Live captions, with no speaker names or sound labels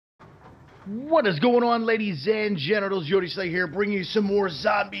What is going on, ladies and genitals? Yodi Slay here, bringing you some more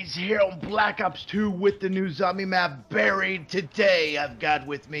zombies here on Black Ops 2 with the new zombie map, Buried. Today, I've got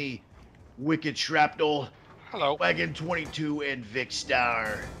with me Wicked Shrapnel, Hello. Wagon 22, and Vic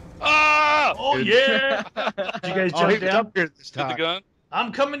Star. Ah! Oh yeah! Did you guys jump down? Up here this Get the time. gun.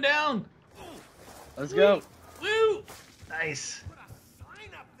 I'm coming down. Let's go. Woo! Nice.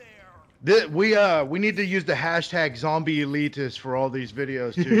 We need to use the hashtag zombie elitist for all these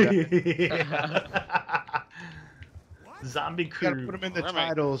videos too. Zombie Gotta crew. put them in the Where am I?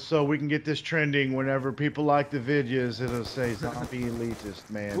 titles so we can get this trending. Whenever people like the videos, it'll say zombie elitist,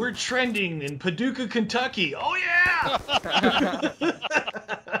 man. We're trending in Paducah, Kentucky. Oh yeah!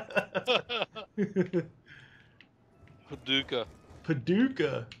 Paducah.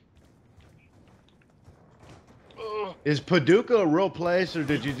 Paducah. Ugh. Is Paducah a real place, or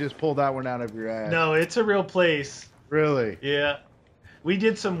did you just pull that one out of your ass? No, it's a real place. Really? Yeah. We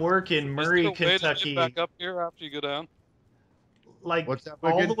did some work in Murray, Is there a way to Kentucky. get back up here after you go down? Like What's that,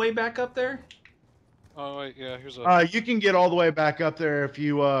 all Wicked? the way back up there? Oh wait, yeah. Here's a. You can get all the way back up there if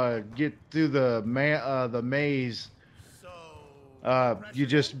you get through the maze. You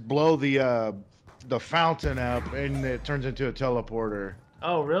just blow the fountain up, and it turns into a teleporter.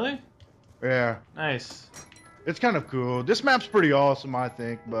 Oh really? Yeah, Nice. it's kind of cool. This map's pretty awesome, I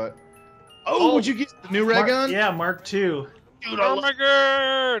think. But would you get the new ray gun? Yeah, Mark II. Dude, Oh my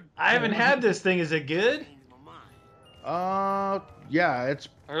god! I haven't had this thing. Is it good? Yeah, it's.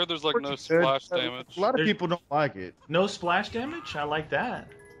 I heard there's like no pretty splash good. damage. A lot of people don't like it, No splash damage? I like that.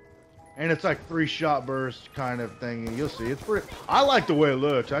 and it's like 3-shot burst kind of thing. And you'll see, it's pretty. I like the way it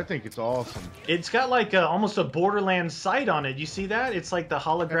looks. I think it's awesome. It's got like almost a Borderlands sight on it. You see that? It's like the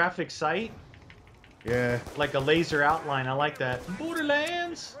holographic sight, Yeah. like a laser outline. I like that.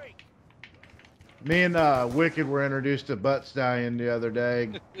 Borderlands. Me and Wicked were introduced to Butt Stallion the other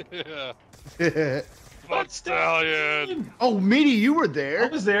day. Yeah. Butt stallion. Oh, Meaty, you were I there.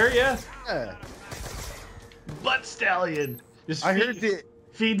 was there, yeah. Yeah. Butt stallion. Just I heard that.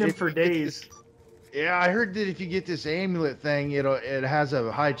 feeding him if for you get days. this- Yeah, I heard that if you get this amulet thing, it has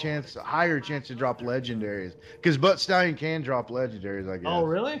a higher chance to drop legendaries. Because Butt Stallion can drop legendaries, I guess. Oh,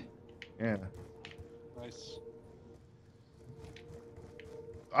 really? Yeah. Nice.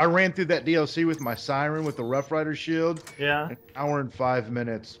 I ran through that DLC with my Siren with the Rough Rider shield. Yeah. An hour and 5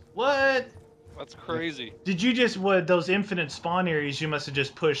 minutes. What? That's crazy. Did you just those infinite spawn areas? You must have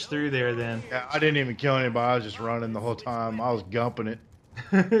just pushed through there then. Yeah, I didn't even kill anybody. I was just running the whole time. I was gumping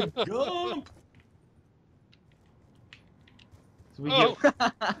it. Gump. So we Oh.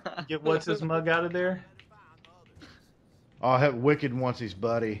 get what's his mug out of there? Oh, heck, Wicked wants his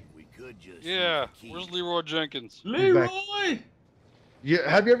buddy. Yeah. Where's Leroy Jenkins? Leroy. Yeah,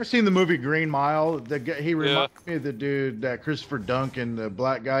 have you ever seen the movie Green Mile? The guy, he reminds me of the dude that Christopher Duncan, the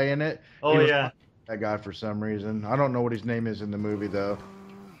black guy in it. Oh He was yeah. that guy for some reason. I don't know what his name is in the movie though.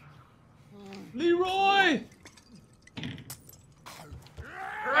 Leroy.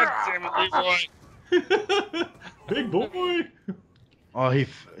 God damn it, Leroy. Big boy. Oh, he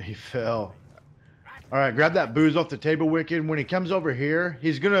fell. All right, grab that booze off the table, Wicked. When he comes over here,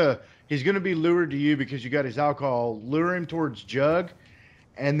 he's gonna be lured to you because you got his alcohol. Lure him towards Jug,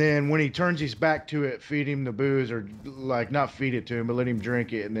 and then when he turns his back to it, feed him the booze, or like not feed it to him, but let him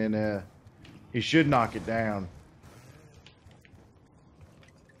drink it, and then he should knock it down.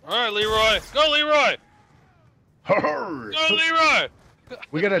 All right, Leroy. Go, Leroy. Go, Leroy.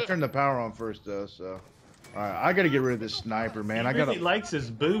 We gotta turn the power on first, though. So, all right, I gotta get rid of this sniper, man. He I gotta. really likes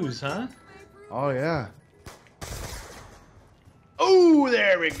his booze, huh? Oh yeah. Oh,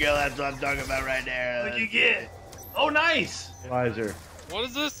 there we go. That's what I'm talking about right there. What'd you get? Oh, nice. Paralyzer. What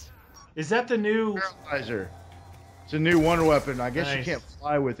is this? Is that the new? Paralyzer. It's a new wonder weapon. I guess you Nice. can't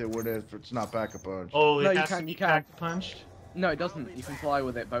fly with it if it's not pack a punch. Oh, No, it you has can- to be you can. pack punched. No, it doesn't. You can fly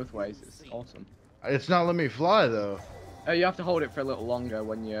with it both ways. It's awesome. It's not letting me fly though. You have to hold it for a little longer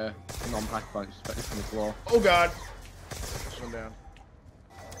when you're non-pack punch, especially from the floor. Oh god. One down.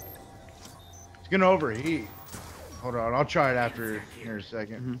 It's gonna overheat. Hold on, I'll try it after here in a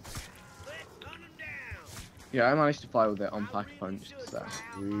second. Yeah, I managed to fly with it on pack punch. So.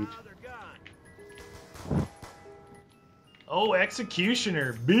 Sweet. Oh,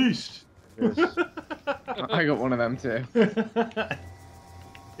 executioner, beast. Yes. I got one of them too.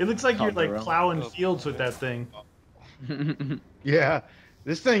 It looks like you're Can't go like wrong. plowing fields with that thing. Yeah,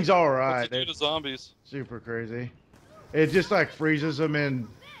 this thing's What's alright. it do to zombies? Super crazy. It just like freezes them in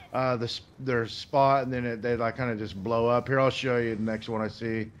their spot, and then they like kind of just blow up. Here, I'll show you the next one I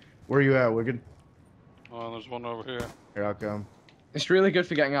see. Where you at, Wicked? Oh, there's one over here. Here, I'll come. It's really good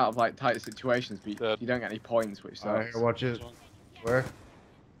for getting out of like tight situations, but Dead. you don't get any points, which Alright, sucks. here, watch it. Where?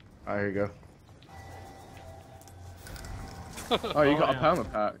 All right, here you go. Oh, you got yeah. a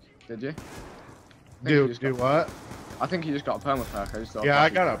perma pack, did you? Do what? I think you just got a perma pack. I just thought. Yeah, I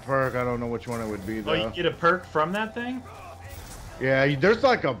got a perk. I don't know which one it would be though. Oh, you get a perk from that thing? Yeah, there's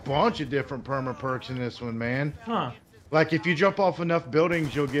like a bunch of different perma perks in this one, man. Huh. Like if you jump off enough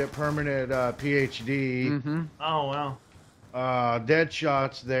buildings, you'll get permanent PhD. Mm-hmm. Oh, wow. Dead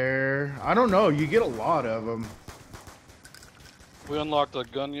shots there. I don't know. You get a lot of them. We unlocked a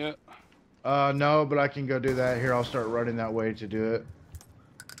gun yet? No, but I can go do that. Here, I'll start running that way to do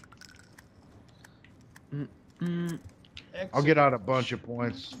it. I'll get out a bunch of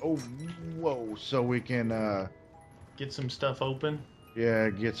points. Oh, whoa. So we can, Get some stuff open. yeah,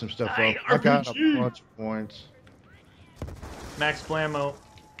 get some stuff Hey, up. I got a RPG. bunch of points. Max Blammo.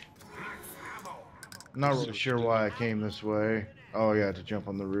 Not really sure why I came this way. Oh, yeah, to jump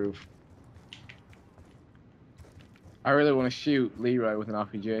on the roof. I really want to shoot Leroy with an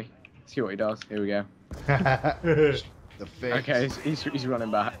RPG. See what he does. Here we go. The face. Okay, he's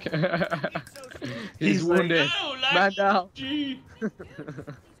running back. He's like, wounded. "No, Man down. G."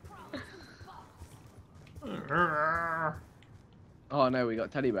 Oh no, we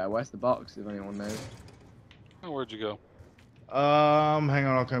got teddy bear. Where's the box? If anyone knows. Oh, where'd you go? Hang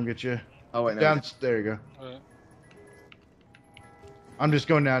on, I'll come get you. Oh wait, no. Down, there you go. Alright. I'm just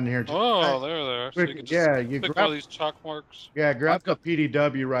going down here. Oh, there. So you can just Yeah, you pick grab. one of these chalk marks. Yeah, grab the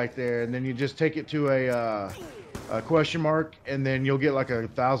PDW right there, and then you just take it to a question mark, and then you'll get like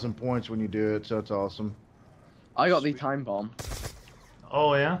 1,000 points when you do it. So it's awesome. I got the time bomb.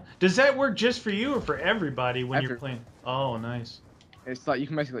 Oh, yeah? Does that work just for you or for everybody when you're Everyone. playing? Oh, nice. It's like you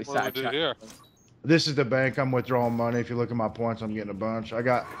can basically What do set we a do check. here? This is the bank. I'm withdrawing money. If you look at my points, I'm getting a bunch. I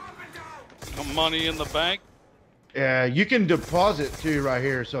got. Got money in the bank? Yeah, you can deposit too right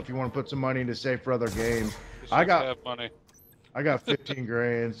here. So if you want to put some money into save for other games, You I should got- have money. I got 15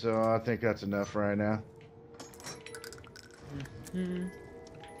 grand. So I think that's enough right now.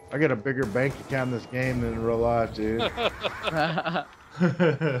 I got a bigger bank account in this game than in real life, dude.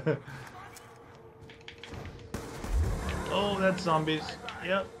 Oh, that's zombies.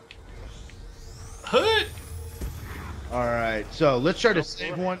 Yep. Hood! All right, so let's try to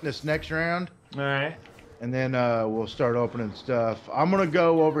save one this next round, Alright. and then we'll start opening stuff. I'm gonna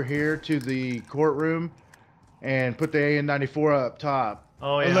go over here to the courtroom and put the AN-94 up top.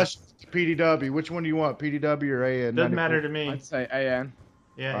 Oh, yeah. Unless PDW, which one do you want, PDW or AN-94? Doesn't matter to me. I'd say AN.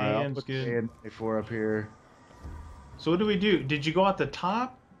 Yeah, All right, I'll AN's put good. the AN-94 up here. So what do we do? Did you go at the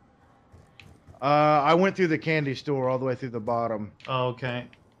top? I went through the candy store all the way through the bottom. Oh, okay.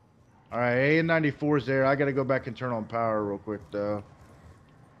 All right, AN-94's there. I gotta go back and turn on power real quick though.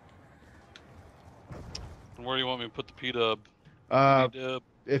 And where do you want me to put the P-dub? P-dub.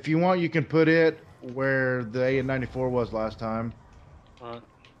 If you want, you can put it where the AN-94 was last time. Alright.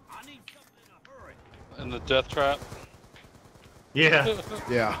 In the death trap? Yeah.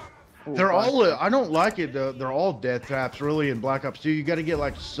 Yeah. Ooh, They're black. all. I don't like it though. They're all death traps really in Black Ops 2. You got to get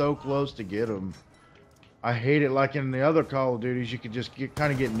like so close to get them. I hate it. Like in the other Call of Duties, you could just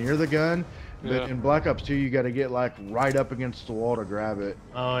kind of get near the gun, but Yeah. in Black Ops 2, you got to get like right up against the wall to grab it.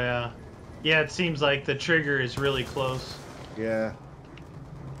 Oh, yeah. Yeah, it seems like the trigger is really close. Yeah.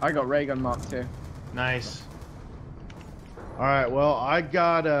 I got ray gun mark 2. Nice. All right. Well, I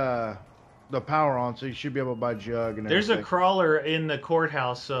got the power on, so you should be able to buy jug and There's a everything. crawler in the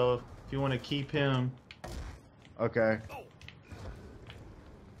courthouse, so if you want to keep him. Okay.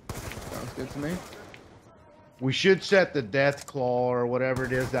 Sounds good to me. We should set the death claw or whatever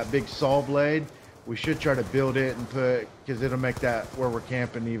it is, that big saw blade. We should try to build it and put, because it'll make that where we're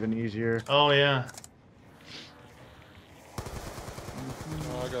camping even easier. Oh, yeah.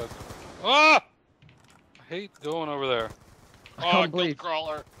 Oh, I got... Ah! I hate going over there. I Oh, I can't killed believe.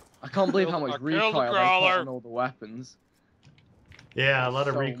 crawler. I can't believe how I much killed the recoil they put crawler. on all the weapons. Yeah, a lot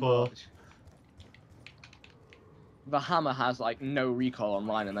of So recoil. much. The hammer has like no recoil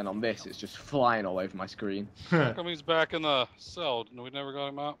online, and then on this, it's just flying all over my screen. How come he's back in the cell? We never got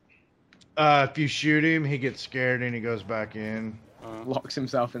him out? If you shoot him, he gets scared and he goes back in. Locks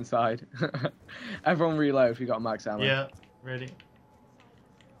himself inside. Everyone reload if you got max ammo. Yeah, ready.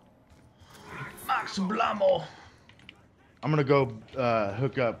 Max Blamo. I'm gonna go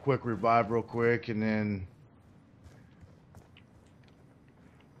hook up quick revive real quick, and then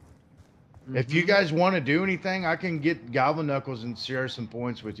if you guys want to do anything, I can get Galvin Knuckles and share some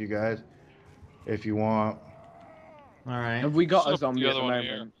points with you guys if you want. All right. Have we got Set a up the zombie at other the one moment?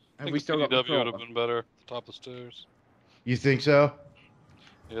 here. I Have think we the still got the PDW would have crawler? been better at the top of the stairs. You think so?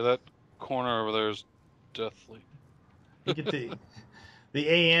 Yeah, that corner over there is deathly. You get the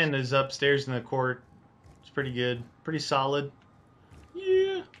AN is upstairs in the court. It's pretty good. Pretty solid.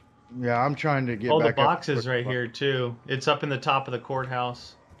 Yeah. Yeah, I'm trying to get Oh, the back up. box is right here too. It's up in the top of the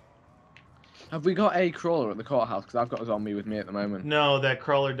courthouse. Have we got a crawler at the courthouse? Because I've got a zombie with me at the moment. No, that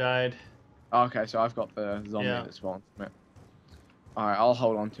crawler died. Okay, so I've got the zombie Yeah. that spawned. Alright, I'll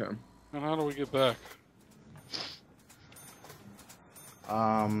hold on to him. And how do we get back?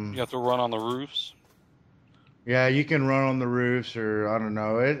 Um, You have to run on the roofs. yeah, you can run on the roofs, or I don't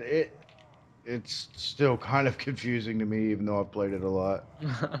know. It's still kind of confusing to me, even though I've played it a lot.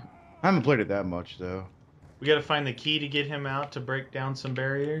 I haven't played it that much though. We got to find the key to get him out to break down some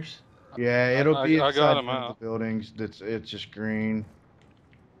barriers. Yeah, it'll be I inside got him one of out. the buildings. It's just green.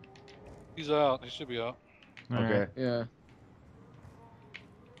 He's out. He should be out. Okay. Alright. Yeah.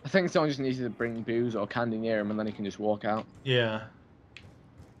 I think someone just needs to bring booze or candy near him and then he can just walk out. Yeah.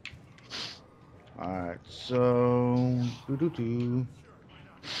 Alright, so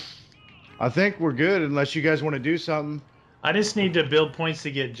I think we're good unless you guys want to do something. I just need to build points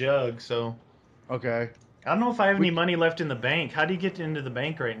to get Jug, so. Okay. I don't know if I have any money left in the bank. How do you get into the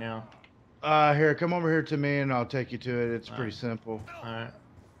bank right now? Here, come over here to me and I'll take you to it. It's pretty simple. Alright.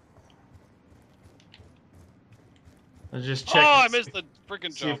 Let's just check. Oh, I and missed the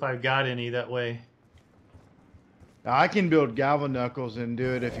freaking see jump. if I've got any that way. Now, I can build galvan knuckles and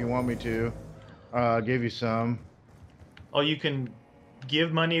do it if you want me to. I'll give you some. Oh, you can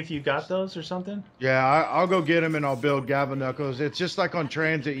give money if you got those or something? Yeah, I'll go get them and I'll build galvan knuckles. It's just like on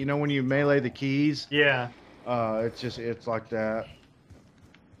transit, you know, when you melee the keys. Yeah. It's like that.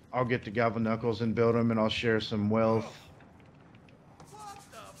 I'll get the galvan knuckles and build them, and I'll share some wealth.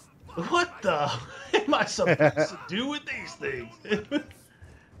 What the am I supposed to do with these things?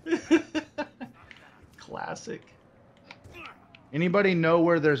 Classic. Anybody know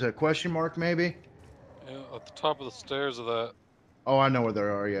where there's a question mark, maybe? Yeah, at the top of the stairs of that. Oh, I know where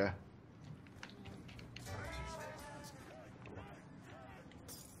there are, yeah.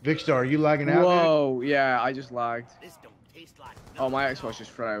 Vicstar, are you lagging out? Whoa, yeah, I just lagged. Oh, my Xbox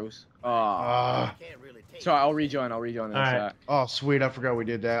just froze. Oh. Sorry, I'll rejoin in a Alright. sec. Oh, sweet, I forgot we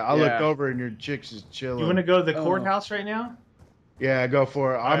did that. I Yeah. looked over and your chicks is chilling. You want to go to the Oh. courthouse right now? Yeah, go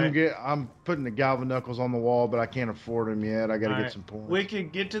for it. Alright. I'm putting the galvan knuckles on the wall, but I can't afford them yet. I gotta Alright. get some points.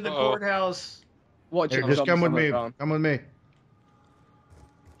 Wicked, get to the Uh-oh. courthouse. Watch Here, out, just zombies come with on the me. ground. Come with me.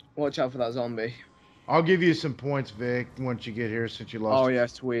 Watch out for that zombie. I'll give you some points, Vic, once you get here, since you lost. Oh, yeah,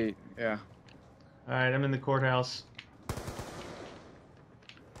 sweet. Yeah. Alright, I'm in the courthouse.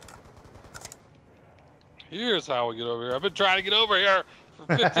 Here's how we get over here. I've been trying to get over here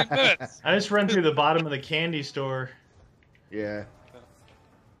for 15 minutes. I just run through the bottom of the candy store. Yeah.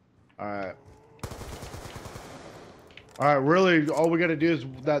 Alright. Alright, really, all we gotta do is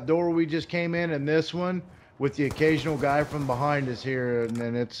that door we just came in and this one, with the occasional guy from behind us here, and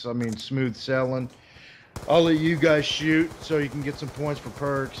then it's, I mean, smooth sailing. I'll let you guys shoot so you can get some points for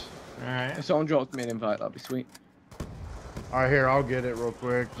perks. Alright. If someone drops me an invite, that'd be sweet. Alright, here, I'll get it real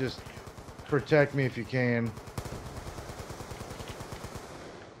quick. Just protect me if you can.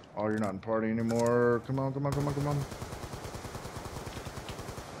 Oh, you're not in party anymore. Come on, come on, come on, come on.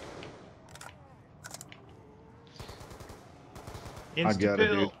 I got it,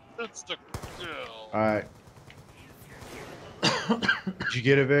 dude. Insta-bill. That's the kill. Alright. Did you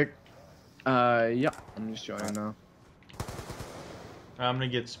get it, Vic? Yeah. I'm just joining now. I'm gonna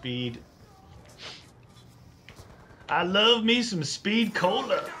get speed. I love me some speed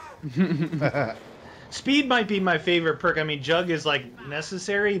cola. Speed might be my favorite perk. I mean, Jug is like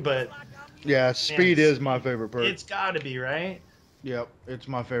necessary, but Yeah, speed Man, is my favorite perk. it's gotta be, right? Yep, it's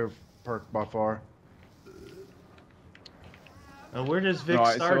my favorite perk by far. Where does Vic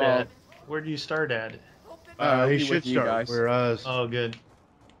Alright, start so at? Where do you start at? I'll He be should with you start guys. where us. Oh, good.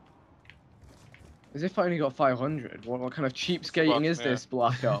 As if I only got 500. What kind of cheapskating is Yeah. this,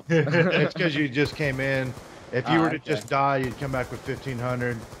 Black Ops? It's because you just came in. If you were to okay. just die, you'd come back with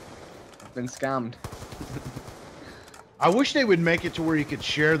 1,500. Been scammed. I wish they would make it to where you could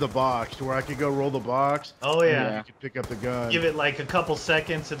share the box, to where I could go roll the box. Oh, and yeah. you could pick up the gun. Give it like a couple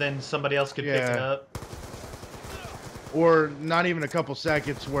seconds and then somebody else could pick it Yeah. up. Or not even a couple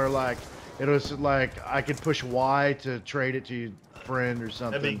seconds, where like it was like I could push Y to trade it to your friend or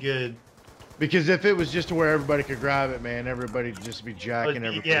something. That'd be good. Because if it was just to where everybody could grab it, man, everybody'd just be jacking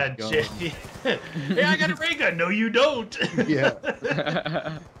everybody's Yeah, gun. hey, I got a ray gun. No, you don't. Yeah.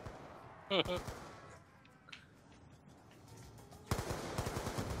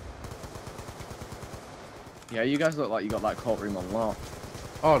 Yeah, you guys look like you got that courtroom unlocked.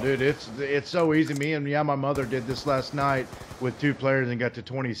 Oh, dude, it's so easy. Me and my mother did this last night with 2 players and got to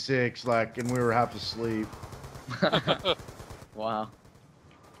 26, like, and we were half asleep. Wow.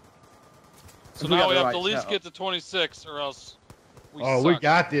 So We now got we the have right to at least setup. get to 26 or else We We suck.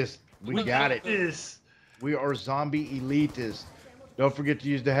 got this. We got it. This. We are zombie elitists. Don't forget to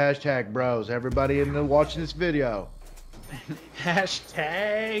use the hashtag, bros. Everybody in the watching this video.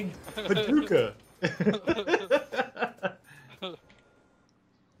 Hashtag Paducah.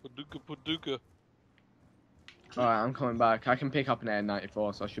 Paducah. Alright, I'm coming back. I can pick up an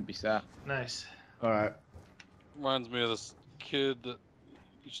N94, so I should be set. Nice. All right. Reminds me of this kid that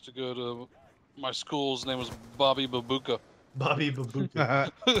used to go to my school. His name was Bobby Babuka. Bobby Babuka.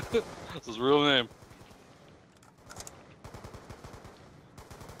 That's his real name.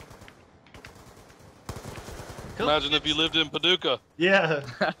 Imagine if you lived in Paducah. Yeah.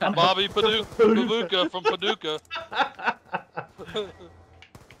 Bobby Babuka from Paducah.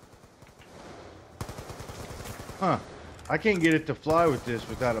 Huh. I can't get it to fly with this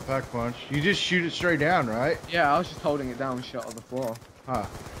without a pack punch. You just shoot it straight down, right? Yeah, I was just holding it down shut on the floor. Huh.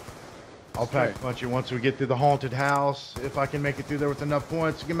 I'll pack punch it once we get through the haunted house. If I can make it through there with enough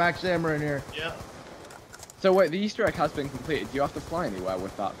points to get max ammo in here. Yeah. So wait, the Easter egg has been completed. Do you have to fly anywhere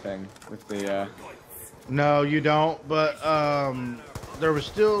with that thing? With the, No, you don't. But there was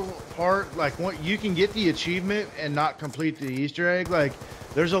still part like you can get the achievement and not complete the Easter egg. Like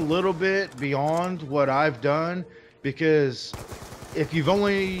there's a little bit beyond what I've done because if you've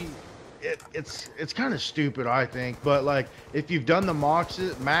only it's kind of stupid, I think. But like if you've done the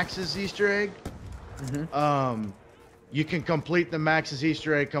Max's Easter egg, you can complete the Max's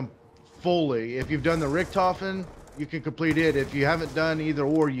Easter egg fully. If you've done the Richtofen, you can complete it. If you haven't done either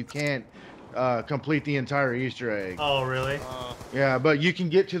or, you can't complete the entire Easter egg. Oh, really? Yeah, but you can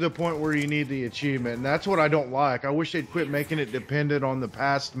get to the point where you need the achievement, and that's what I don't like. I wish they'd quit making it dependent on the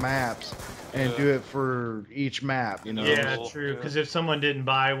past maps and do it for each map, you know? Yeah, true. Because if someone didn't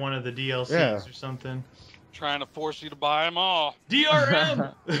buy one of the DLCs or something. Trying to force you to buy them all.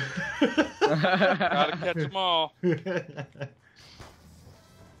 DRM! Gotta catch them all.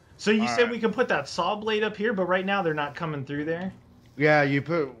 So you said we can put that saw blade up here, but right now they're not coming through there? Yeah, you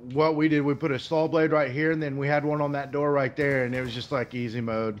put what we did. We put a saw blade right here, and then we had one on that door right there, and it was just like easy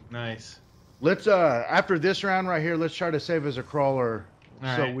mode. Nice. Let's after this round right here, let's try to save as a crawler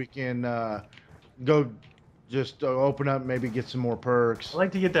we can go just open up, maybe get some more perks. I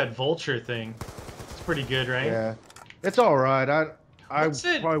like to get that vulture thing. It's pretty good, right? Yeah, it's all right. I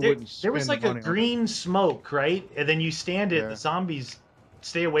probably wouldn't. There was like a green smoke, right? And then you stand it, Yeah. the zombies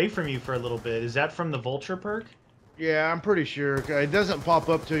stay away from you for a little bit. Is that from the vulture perk? Yeah, I'm pretty sure. It doesn't pop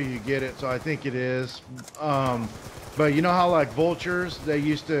up till you get it, so I think it is. But you know how like vultures, they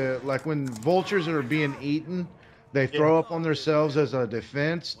used to, like when vultures are being eaten, they throw up on themselves as a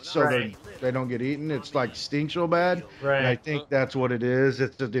defense so they don't get eaten. It's like stinks real bad. Right. And I think that's what it is.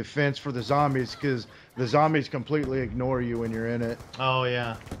 It's a defense for the zombies because the zombies completely ignore you when you're in it. Oh,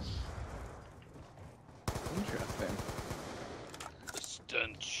 yeah. Interesting. The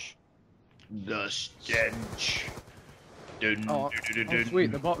stench. The stench. Dun, Oh, dun, dun, oh, dun, sweet,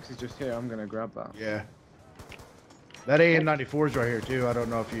 dun. the box is just here. I'm gonna grab that. Yeah. That AN94 is right here too. I don't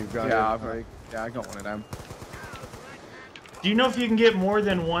know if you've got it. Yeah, I got one of them. Do you know if you can get more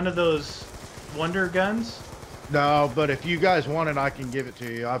than one of those wonder guns? No, but if you guys want it, I can give it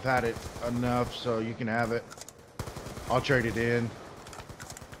to you. I've had it enough, so you can have it. I'll trade it in.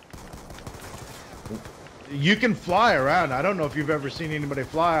 You can fly around. I don't know if you've ever seen anybody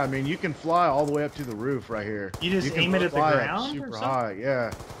fly. I mean, you can fly all the way up to the roof right here. You just can aim it at the fly up ground or super something? high.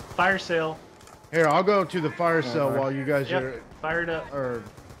 Yeah. Fire sale. Here, I'll go to the fire cell right. while you guys are. Fire it up. Or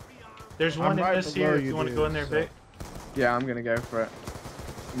There's one in right this below here if you, you want to dude, go in there, so- Vic. Yeah, I'm gonna go for it.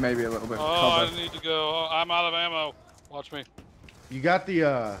 Maybe a little bit of Oh, cover. I need to go. Oh, I'm out of ammo. Watch me. you got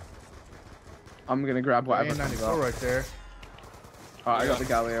the I'm gonna grab whatever comes AN94 up. right there. Alright, I got the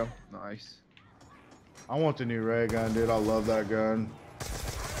Galileo. Nice. I want the new ray gun, dude. I love that gun.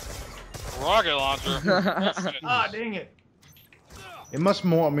 Rocket launcher. Ah, dang it. It must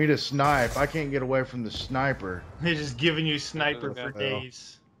want me to snipe. I can't get away from the sniper. They're just giving you sniper for Yeah.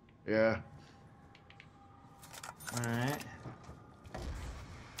 days. Yeah. Alright.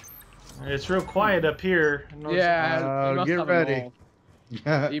 It's real quiet up here. I noticed- Yeah, you must get have them ready. all.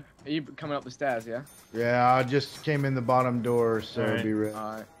 Yeah. Are you coming up the stairs, yeah? Yeah, I just came in the bottom door, so Alright. be ready.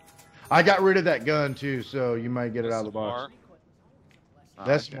 Alright. I got rid of that gun too, so you might get it out of the box.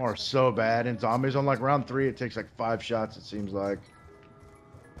 That smart's so bad in zombies. On like round 3, it takes like 5 shots. It seems like.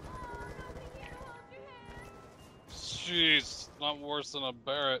 Jeez, not worse than a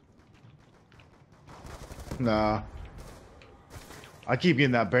Barrett. Nah. I keep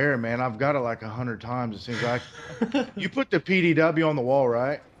getting that bear, man. I've got it like 100 times. It seems like. You put the PDW on the wall,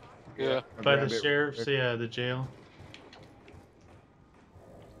 right? Yeah. I'll By grab the it. sheriff's, yeah, the jail.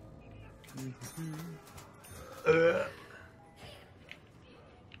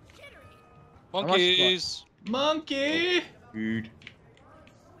 Monkeys. Monkey! Dude.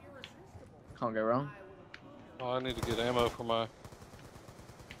 Can't go wrong. Oh, I need to get ammo for my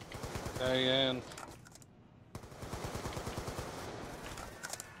Diane.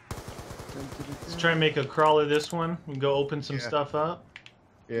 Let's try and make a crawler this one and go open some stuff up.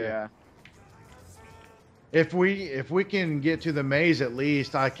 Yeah. If we can get to the maze at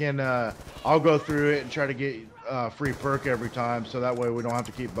least, I can I'll go through it and try to get free perk every time, so that way we don't have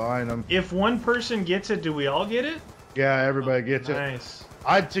to keep buying them. If one person gets it, do we all get it? Yeah, everybody gets it. Nice.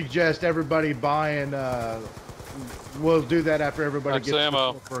 I'd suggest everybody buying. We'll do that after everybody That's gets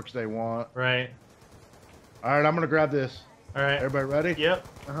ammo. the perks they want. Right. All right, I'm gonna grab this. All right. Everybody ready? Yep.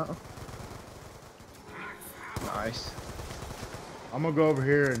 Nice. I'm gonna go over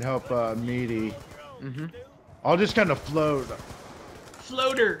here and help Meaty. Mm-hmm. I'll just kind of float.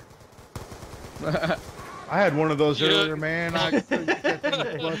 Floater. I had one of those earlier, man.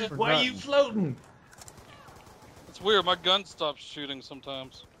 Why are you floating? It's weird. My gun stops shooting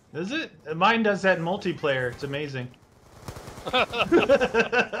sometimes. Does it? Mine does that in multiplayer. It's amazing.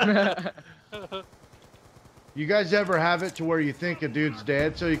 You guys ever have it to where you think a dude's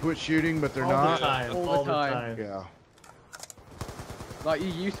dead, so you quit shooting, but they're All not? the time. All the time. time. Yeah. Like, you're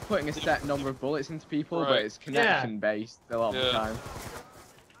used to putting a set number of bullets into people, but Right. it's connection based a lot of the time.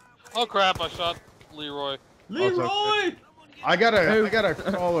 Oh crap! I shot Leroy. Leroy! I got a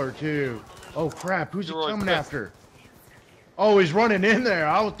crawler too. Oh crap! Who's he Leroy coming Chris. after? Oh, he's running in there.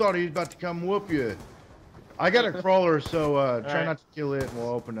 I thought he was about to come whoop you. I got a crawler, so try right. not to kill it, and we'll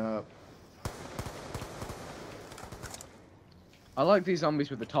open up. I like these zombies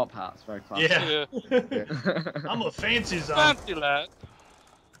with the top hats, very classy. Yeah. Yeah. I'm a fancy zombie. Fancy lad.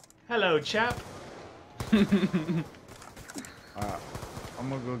 Hello, chap. I'm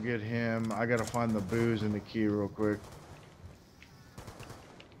gonna go get him. I gotta find the booze and the key real quick.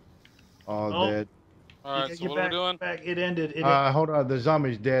 Oh, Oh. dead. All right. So what are we doing? Back. It ended. Hold on. The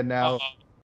zombie's dead now. Uh-oh.